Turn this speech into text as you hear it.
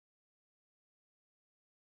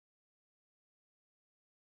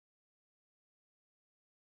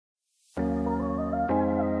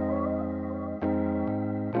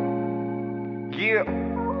Yeah.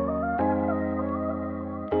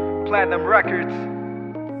 Platinum Records.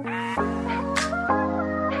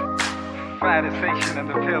 Fantasation in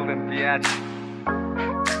the building, bitch.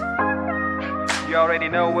 You already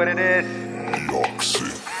know what it is.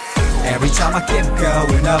 Every time I keep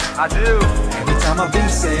going up, I do. every time I be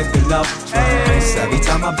saving up trends, every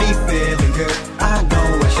time I be feeling good, I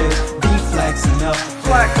know I should be flexing up.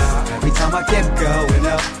 Flex. Every time I keep going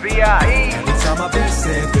up, V.I.E. every time I be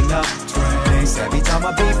saving up trends, every time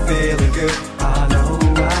I be feeling good, I know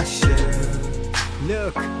I should.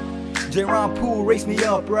 Look, Jairampur raised me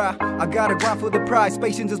up, right? I gotta grind for the prize,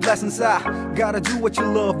 patience is blessings. I gotta do what you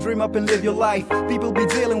love, dream up and live your life. People be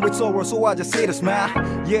dealing with sorrow, so I just say to smile.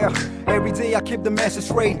 Yeah, every day I keep the message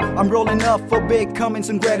straight. I'm rolling up for big comings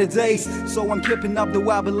and greater days, so I'm keeping up the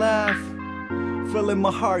wild life. Filling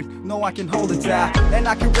my heart, know I can hold it down, and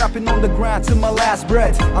I can rapping on the grind till my last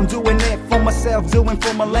breath. I'm doing it for myself, doing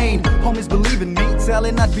for my lane. Homies believe in me,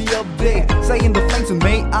 telling I'd be up there, saying the flames with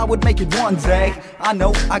me, I would make it one day. I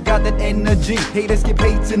know I got that energy, haters keep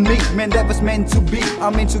hating me, man that was meant to be.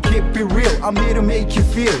 I'm in to keep it real, I'm here to make you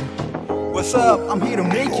feel. What's up? I'm here to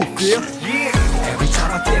make you feel. Yeah. Every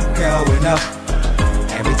time I keep going up,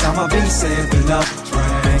 every time I be saving up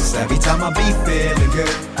drinks, every time I be feeling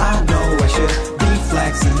good, I know I should be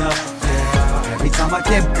flexing up. Yeah. Every time I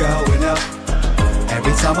keep going up,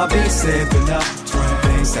 every time I be saving up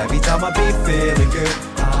drinks, every time I be feeling good,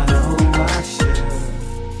 I know I should.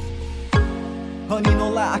 Honey, no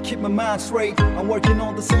lie, I keep my mind straight. I'm working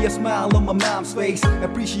on to see a smile on my mom's face,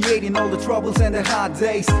 appreciating all the troubles and the hard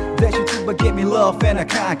days. That you too, but give me love and I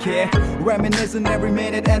can't care. Reminiscing every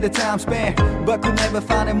minute and the time spent, but could never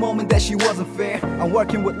find a moment that she wasn't fair. I'm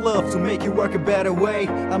working with love to make it work a better way.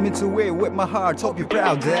 I'm into it with my heart, hope you're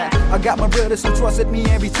proud, Dad. I got my brothers who trusted me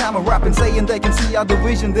every time I'm rapping, saying they can see all the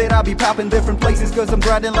vision that I'll be popping different places, cause I'm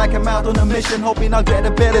grinding like I'm out on a mission, hoping I'll get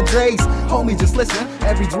a better days. Homie, just listen,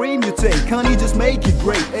 every dream you take, honey, just make it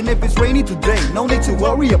great. And if it's rainy today, no need to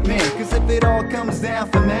worry up, man, cause if it all comes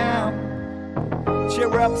down for now,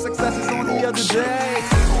 cheer up, success is on the other day.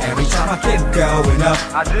 Every time I keep going up,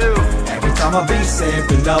 I do. every time I be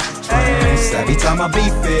saving up drinks, every time I be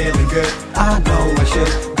feeling good, I know I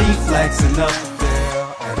should be flexing up.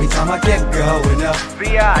 Yeah. Every time I keep going up,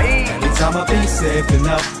 V.I.E. every time I be saving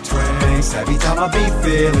up drinks, every time I be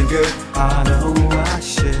feeling good, I know I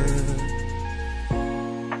should.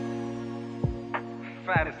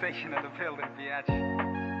 Fantasation in the building, bitch.